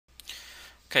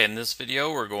Okay, in this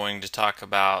video we're going to talk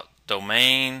about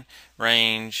domain,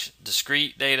 range,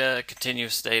 discrete data,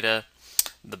 continuous data,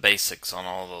 the basics on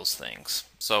all those things.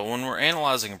 So when we're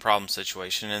analyzing a problem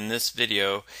situation, and this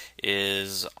video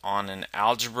is on an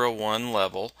Algebra 1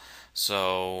 level,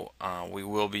 so we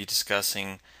will be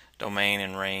discussing domain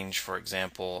and range, for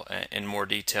example, in more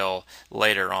detail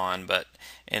later on, but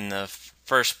in the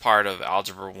first part of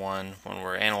Algebra 1, when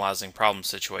we're analyzing problem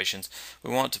situations,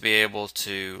 we want to be able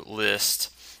to list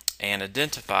and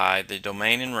identify the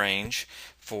domain and range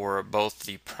for both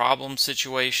the problem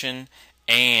situation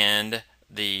and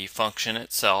the function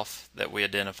itself that we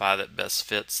identify that best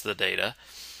fits the data.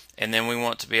 And then we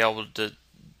want to be able to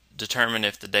determine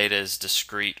if the data is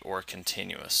discrete or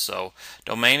continuous. So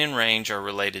domain and range are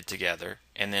related together,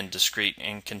 and then discrete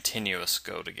and continuous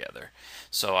go together.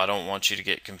 So I don't want you to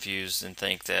get confused and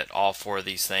think that all four of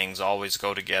these things always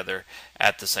go together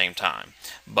at the same time.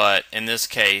 But in this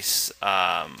case,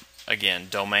 again,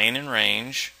 domain and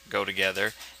range go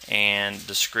together, and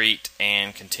discrete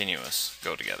and continuous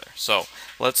go together. So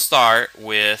let's start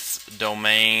with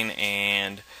domain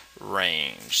and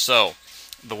range. So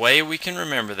the way we can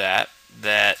remember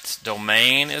that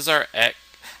domain is our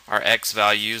x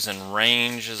values and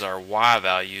range is our y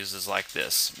values is like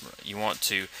this. You want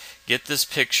to get this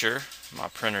picture. My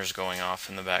printer's going off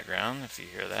in the background if you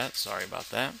hear that. Sorry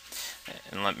about that.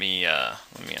 And let me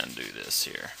undo this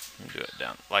here. Let me do it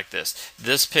down like this.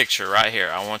 This picture right here,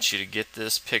 I want you to get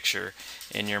this picture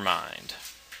in your mind.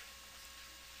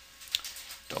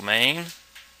 Domain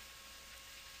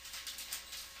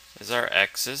is our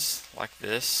x's like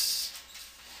this.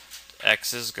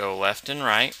 X's go left and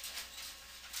right.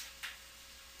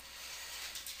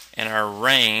 And our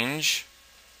range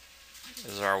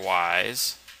is our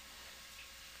y's,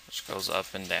 which goes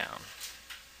up and down.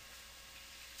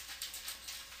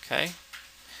 Okay?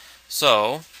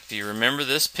 So, if you remember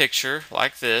this picture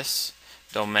like this,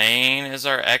 domain is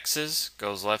our x's,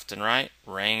 goes left and right.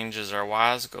 Range is our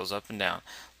y's, goes up and down.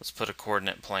 Let's put a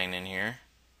coordinate plane in here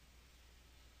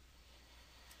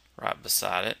right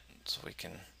beside it so we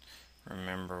can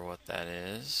remember what that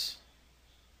is.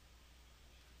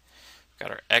 We've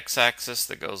got our x-axis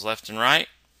that goes left and right.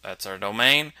 That's our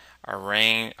domain.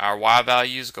 Our y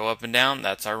values go up and down.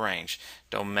 That's our range.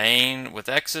 Domain with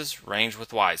x's, range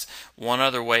with y's. One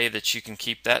other way that you can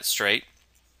keep that straight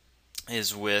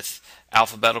is with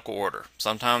alphabetical order.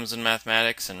 Sometimes in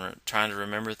mathematics and trying to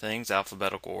remember things,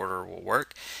 alphabetical order will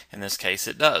work. In this case,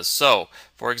 it does. So,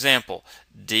 for example,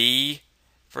 D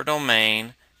for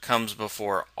domain comes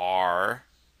before R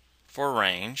for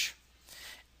range,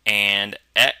 and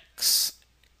X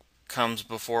comes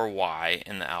before Y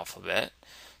in the alphabet.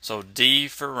 So D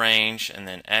for range, and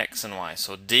then X and Y.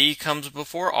 So D comes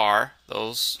before R,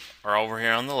 those are over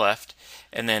here on the left,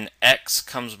 and then X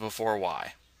comes before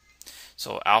Y.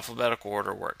 So alphabetical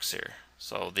order works here.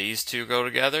 So these two go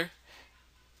together,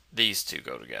 these two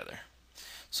go together.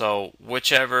 So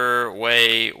whichever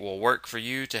way will work for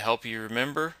you to help you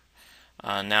remember,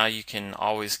 now you can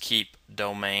always keep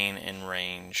domain and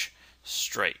range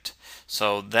straight.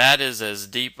 So that is as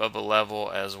deep of a level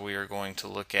as we are going to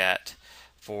look at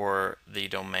for the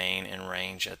domain and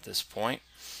range at this point,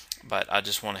 but I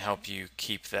just want to help you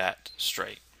keep that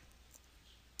straight.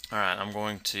 Alright, I'm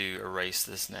going to erase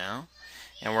this now,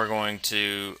 and we're going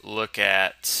to look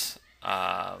at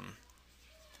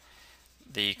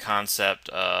the concept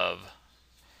of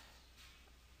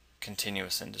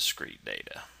continuous and discrete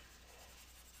data.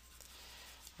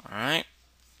 Alright,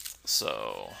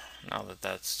 so now that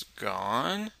that's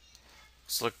gone,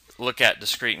 let's look at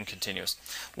discrete and continuous.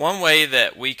 One way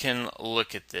that we can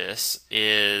look at this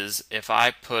is if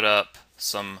I put up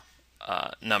some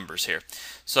numbers here.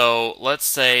 So let's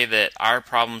say that our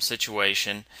problem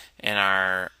situation and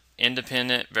our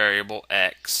independent variable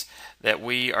x, that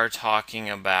we are talking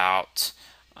about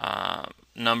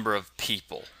number of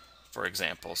people, for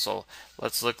example. So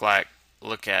let's look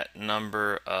at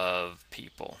number of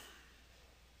people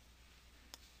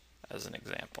as an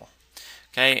example.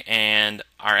 Okay, and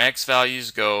our x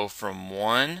values go from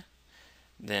 1,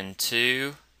 then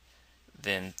 2,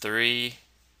 then 3,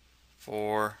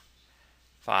 4,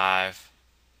 5,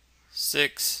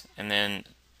 6, and then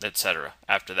etc.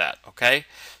 after that. Okay,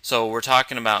 so we're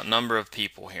talking about number of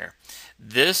people here.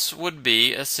 This would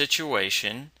be a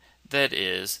situation that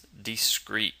is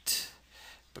discrete,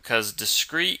 because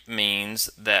discrete means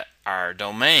that our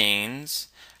domain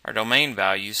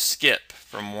values skip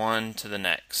from one to the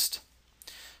next.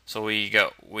 So we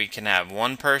can have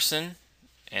one person,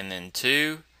 and then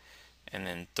 2, and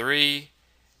then 3,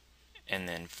 and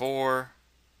then 4,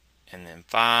 and then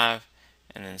 5,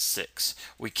 and then 6.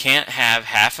 We can't have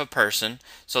half a person,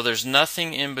 so there's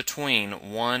nothing in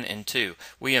between 1 and 2.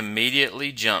 We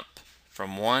immediately jump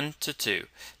from 1 to 2,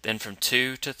 then from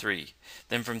 2 to 3,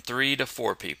 then from 3 to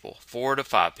 4 people, 4 to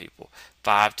 5 people,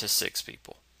 5 to 6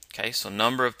 people. Okay, so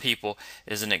number of people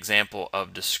is an example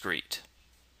of discrete.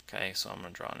 Okay, so I'm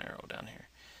going to draw an arrow down here.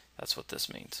 That's what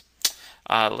this means.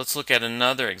 Let's look at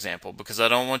another example, because I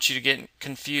don't want you to get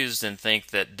confused and think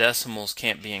that decimals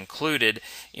can't be included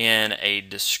in a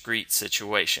discrete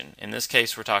situation. In this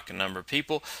case, we're talking number of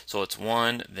people, so it's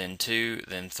 1, then 2,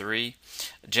 then 3.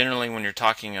 Generally, when you're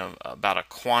talking about a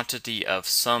quantity of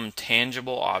some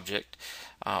tangible object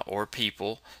or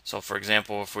people, so for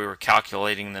example, if we were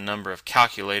calculating the number of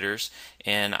calculators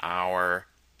in our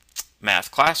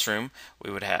math classroom,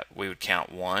 we would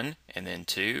count 1 and then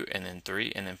 2 and then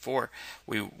 3 and then 4.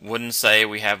 We wouldn't say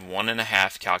we have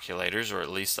 1.5 calculators, or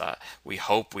at least we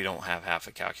hope we don't have half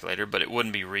a calculator, but it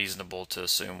wouldn't be reasonable to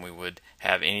assume we would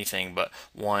have anything but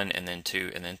 1 and then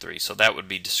 2 and then 3. So that would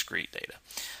be discrete data.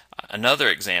 Another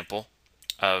example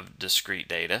of discrete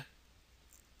data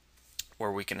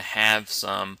where we can have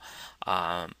some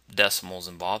decimals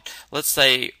involved. Let's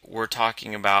say we're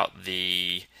talking about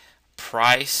the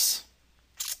price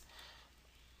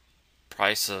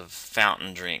of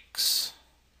fountain drinks.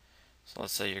 So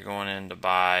let's say you're going in to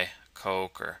buy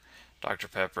Coke or Dr.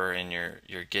 Pepper, and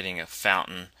you're getting a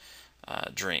fountain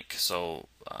drink, so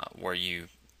where you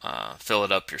fill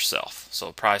it up yourself.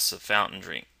 So price of fountain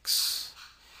drinks.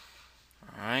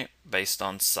 Alright, based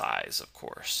on size, of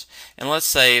course. And let's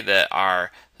say that our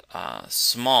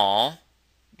small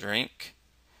drink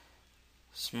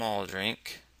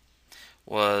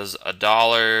was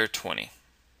 $1.20.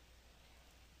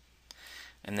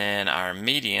 And then our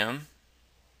medium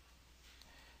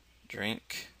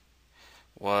drink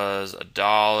was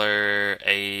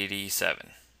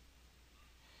 $1.87.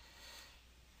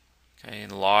 Okay,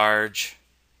 large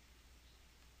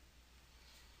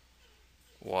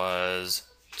was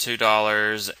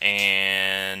 $2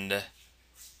 and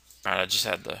alright, I just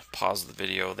had to pause the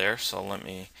video there, so let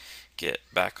me get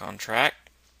back on track.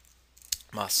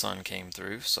 My son came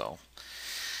through, so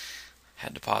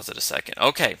had to pause it a second.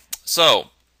 Okay, so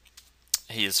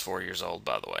he is 4 years old,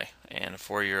 by the way, and a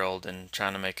 4-year-old and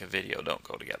trying to make a video don't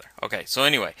go together. Okay, so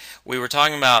anyway, we were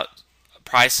talking about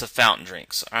price of fountain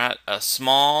drinks. All right, a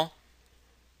small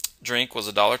drink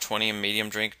was $1.20, a medium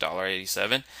drink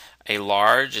 $1.87, a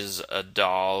large is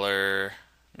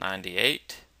 $1.98,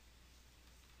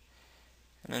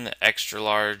 and then the extra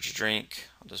large drink,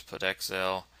 I'll just put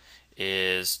XL,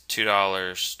 is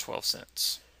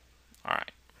 $2.12. All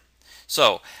right.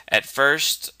 So at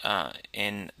first,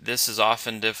 and this is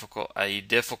often a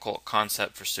difficult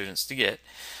concept for students to get,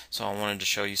 so I wanted to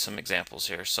show you some examples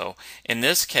here. So in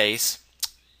this case,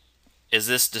 is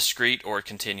this discrete or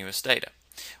continuous data?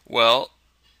 Well,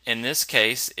 in this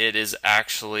case, it is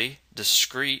actually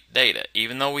discrete data,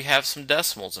 even though we have some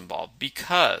decimals involved,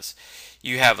 because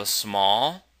you have a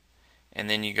small, and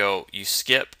then you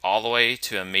skip all the way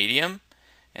to a medium,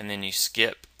 and then you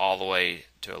skip all the way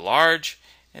to a large,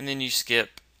 and then you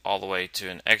skip all the way to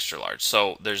an extra large.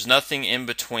 So there's nothing in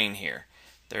between here.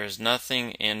 There is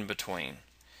nothing in between.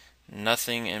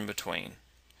 Nothing in between.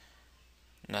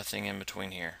 Nothing in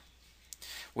between here.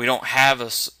 We don't have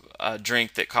a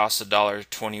drink that costs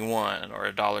 $1.21 or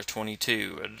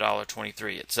 $1.22 or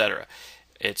 $1.23, etc.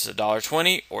 It's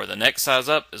 $1.20, or the next size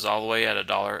up is all the way at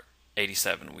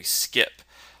 $1.87. We skip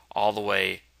all the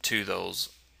way to those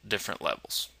different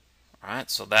levels. All right,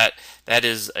 so that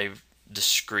is a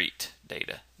discrete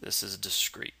data. This is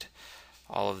discrete.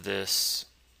 All of this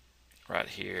right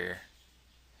here,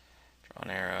 draw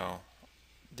an arrow,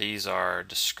 these are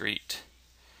discrete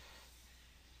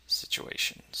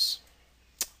situations.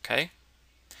 Okay,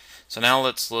 so now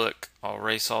let's look, I'll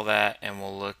erase all that and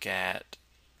we'll look at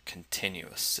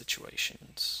continuous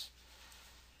situations.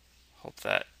 Hope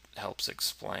that helps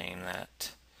explain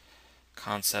that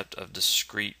concept of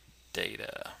discrete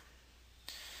data.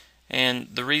 And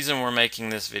the reason we're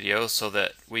making this video is so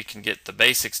that we can get the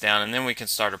basics down, and then we can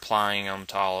start applying them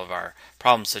to all of our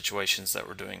problem situations that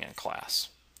we're doing in class.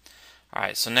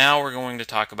 Alright, so now we're going to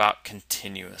talk about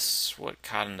continuous. What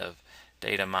kind of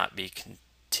data might be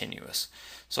continuous?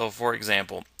 So for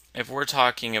example, if we're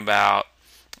talking about,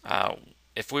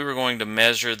 if we were going to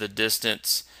measure the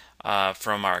distance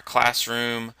from our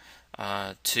classroom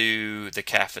to the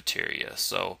cafeteria,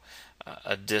 so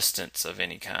a distance of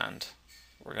any kind,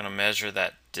 we're going to measure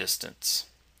that distance.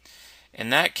 In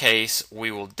that case,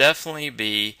 we will definitely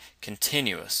be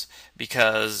continuous,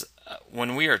 because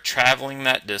when we are traveling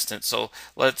that distance, so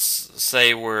let's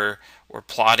say we're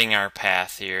plotting our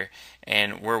path here,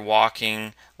 and we're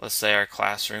walking. Let's say our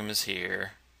classroom is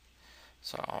here,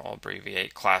 so I'll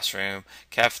abbreviate classroom.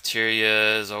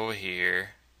 Cafeteria is over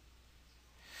here,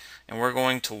 and we're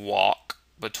going to walk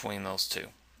between those two.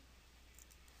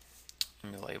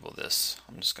 Let me label this.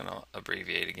 I'm just going to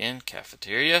abbreviate again,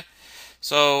 cafeteria.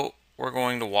 So we're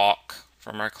going to walk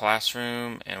from our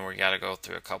classroom, and we got to go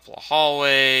through a couple of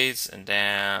hallways and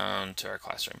down to our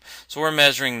classroom. So we're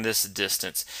measuring this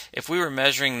distance. If we were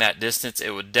measuring that distance,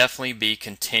 it would definitely be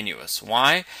continuous.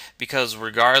 Why? Because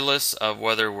regardless of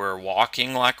whether we're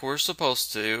walking like we're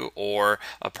supposed to, or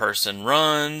a person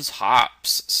runs,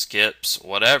 hops, skips,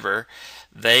 whatever,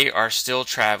 they are still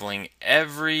traveling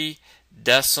every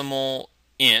decimal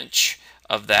inch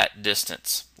of that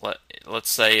distance.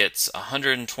 Let's say it's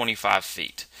 125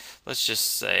 feet. Let's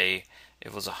just say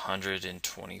it was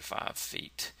 125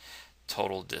 feet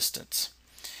total distance.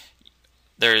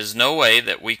 There is no way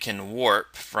that we can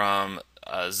warp from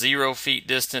 0 feet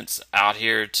distance out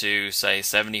here to, say,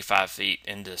 75 feet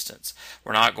in distance.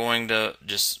 We're not going to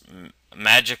just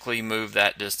magically move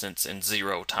that distance in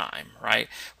 0 time, right?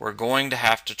 We're going to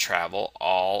have to travel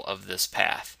all of this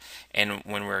path. And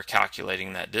when we're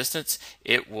calculating that distance,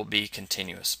 it will be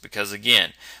continuous. Because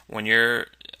again, when you're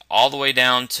all the way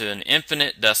down to an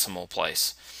infinite decimal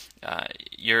place,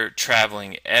 you're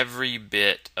traveling every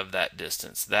bit of that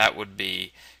distance. That would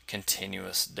be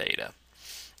continuous data.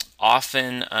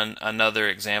 Often another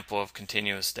example of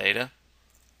continuous data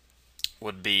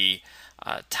would be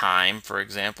time, for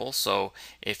example. So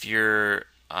if you're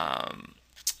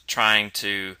trying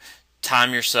to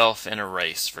time yourself in a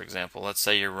race, for example, let's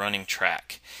say you're running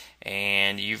track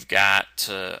and you're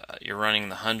running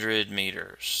the 100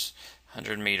 meters,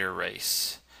 100-meter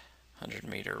race,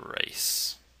 100-meter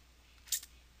race.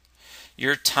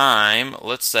 Your time,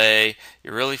 let's say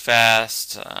you're really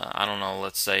fast, I don't know,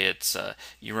 let's say it's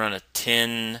you run a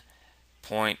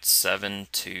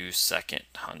 10.72 second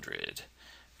 100.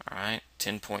 Alright,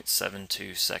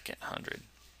 10.72 second 100.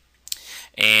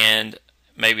 And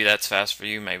maybe that's fast for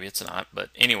you, maybe it's not,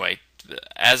 but anyway,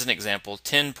 as an example,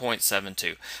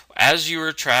 10.72. As you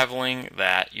were traveling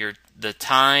that, the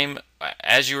time,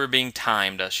 as you were being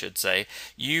timed, I should say,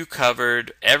 you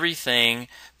covered everything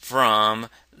from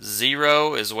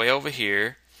 0 is way over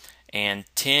here, and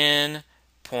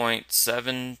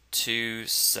 10.72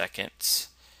 seconds.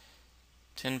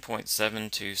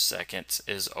 10.72 seconds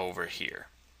is over here.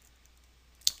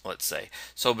 Let's say.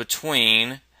 So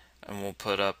between, and we'll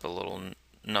put up a little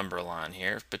number line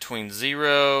here, between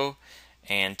 0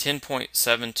 and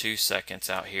 10.72 seconds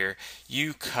out here,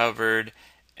 you covered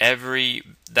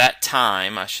that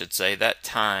time, I should say, that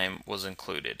time was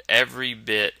included. Every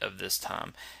bit of this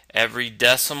time. Every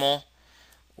decimal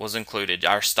was included.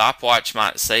 Our stopwatch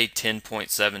might say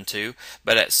 10.72,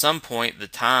 but at some point the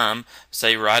time,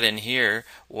 say right in here,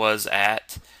 was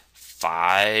at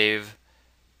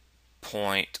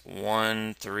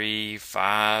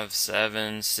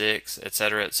 5.13576,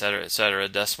 etc., etc., etc.,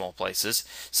 decimal places,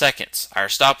 seconds. Our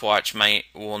stopwatch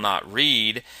will not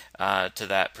read to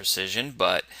that precision,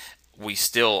 but we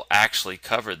still actually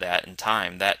covered that in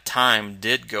time. That time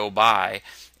did go by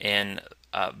in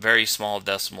very small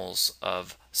decimals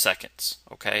of seconds.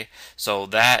 Okay, so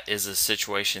that is a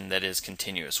situation that is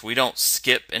continuous. We don't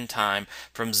skip in time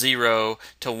from 0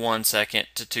 to 1 second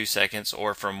to 2 seconds,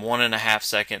 or from 1.5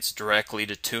 seconds directly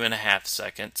to 2.5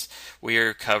 seconds. We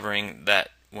are covering that.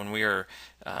 When we are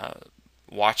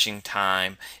watching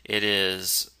time, it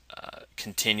is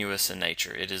continuous in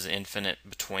nature. It is infinite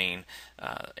between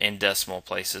in decimal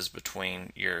places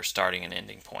between your starting and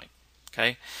ending point.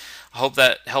 Okay, I hope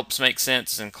that helps make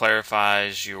sense and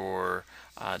clarifies your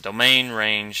domain,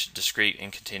 range, discrete,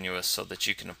 and continuous, so that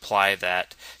you can apply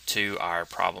that to our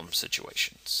problem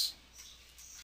situations.